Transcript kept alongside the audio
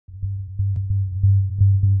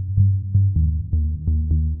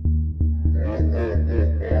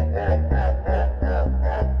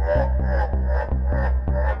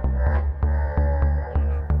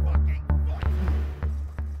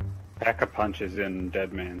punch is in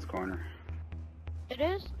Dead Man's corner. It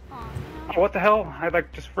is? Oh, no. Oh, what the hell? I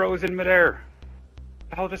like just froze in midair. What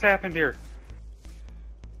the hell just happened here?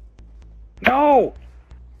 No!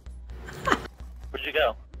 Where'd you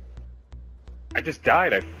go? I just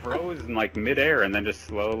died. I froze in like midair and then just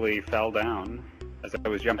slowly fell down as I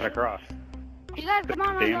was jumping across. You guys, come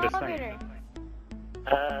on the Damnedest elevator.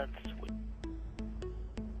 Sweet.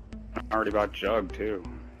 I already bought Jug too.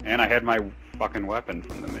 And I had my fucking weapon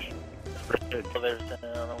from the mission. Elevator's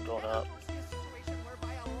down, I'm going up.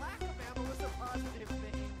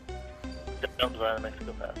 Jump zone makes it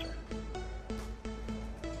go faster.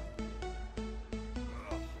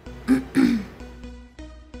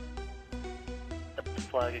 Hit the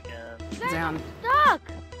flag again. Guys, Down. I'm stuck!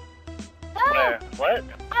 Where? What?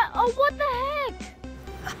 Oh, what the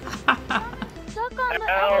heck? I'm stuck on the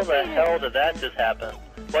How elevator. the hell did that just happen?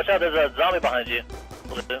 Watch out, there's a zombie behind you.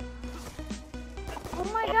 Oh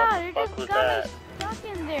my What god, the it fuck just was got that? me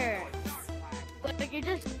stuck in there. Like, it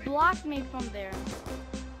just blocked me from there.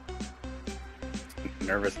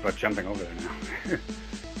 Nervous about jumping over there now.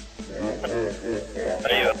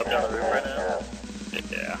 Are you up and down the roof right now?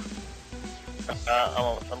 Yeah.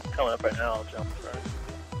 I'm coming up right now, I'll jump first.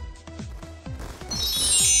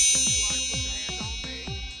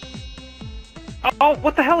 Oh,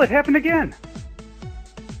 what the hell? It happened again!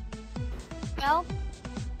 Well,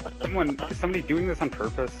 Is somebody doing this on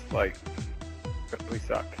purpose? Like, really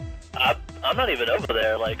suck. I'm not even over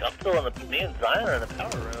there, like, I'm still in me and Zion are in the power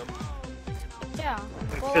room. yeah.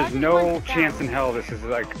 Well, I There's just no went chance down. in hell this is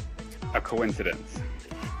like a coincidence.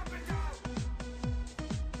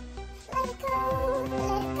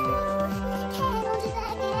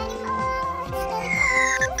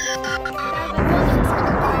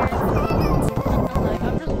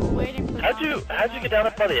 I'm just waiting for How'd you get down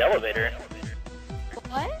up by the elevator?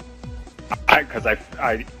 What? Because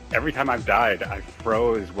I every time I've died, I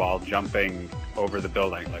froze while jumping over the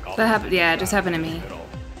building. Like all That happened. Yeah, it just happened to me.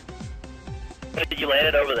 Wait, you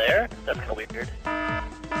landed over there? That's kinda weird.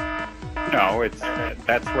 No,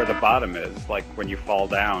 that's where the bottom is. Like when you fall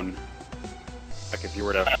down. Like if you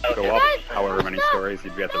were to go up Guys, however many stop. stories,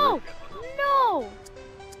 you'd be at the No! roof. No!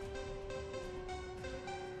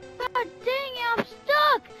 God dang it, I'm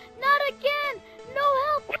stuck! Not again! No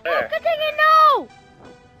help! Where? Oh, God dang it, no!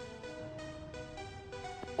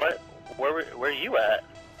 What? Where are you at?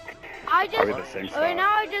 I just... Probably the same Right spot.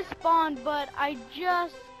 now I just spawned, but I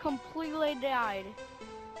just completely died.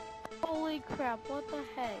 Holy crap, what the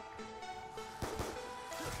heck?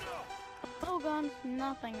 No guns,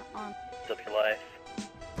 nothing on. It's up your life.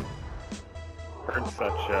 Heard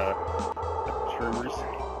such rumors.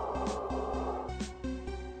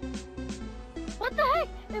 What the heck?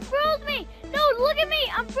 It froze me! No, look at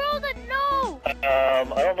me! I'm frozen! No! I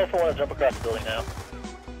don't know if I want to jump across the building now.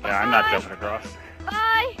 Yeah, I'm not Bye. jumping across.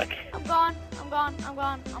 Bye! I can't. I'm gone. I'm gone. I'm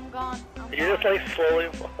gone. I'm gone. I'm You're gone. just like slowly.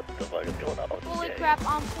 What the fuck is going on? Holy Yeah, crap,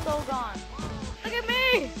 I'm so gone. Look at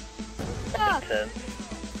me! Stuck. intense.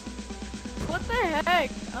 What the heck?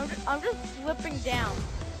 I'm just slipping down.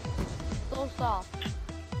 So soft.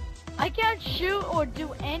 I can't shoot or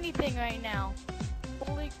do anything right now.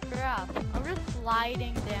 Holy crap. I'm just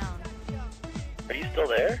sliding down. Are you still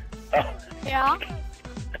there? Oh. Yeah?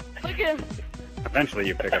 Look at Eventually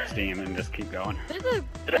you pick up steam and just keep going. this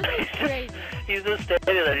is crazy. He's just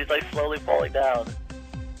standing there. He's like slowly falling down.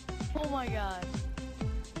 Oh my god.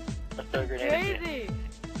 That's so grenade. Crazy.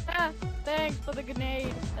 Ah, thanks for the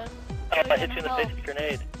grenade. Oh, I hit you in the face with a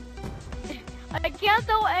grenade. I can't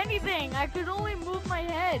do anything. I can only move my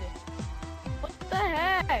head. What the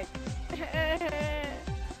heck?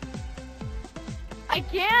 I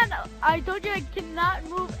can't. I told you I cannot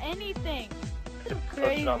move anything. This is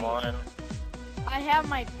crazy. Focus online. I have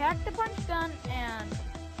my pack-the-punch gun and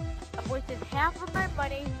I wasted half of my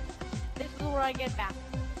buddy. This is where I get back.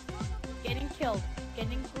 Getting killed.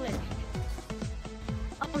 Getting glitched.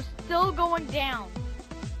 I'm still going down.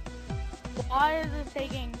 Why is it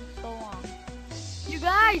taking so long? You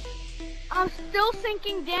guys, I'm still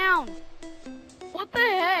sinking down. What the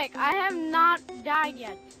heck? I have not died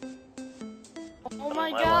yet. Oh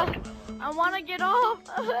my my god. luck. I want to get off.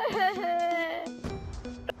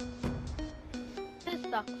 This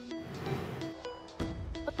sucks.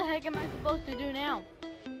 What the heck am I supposed to do now?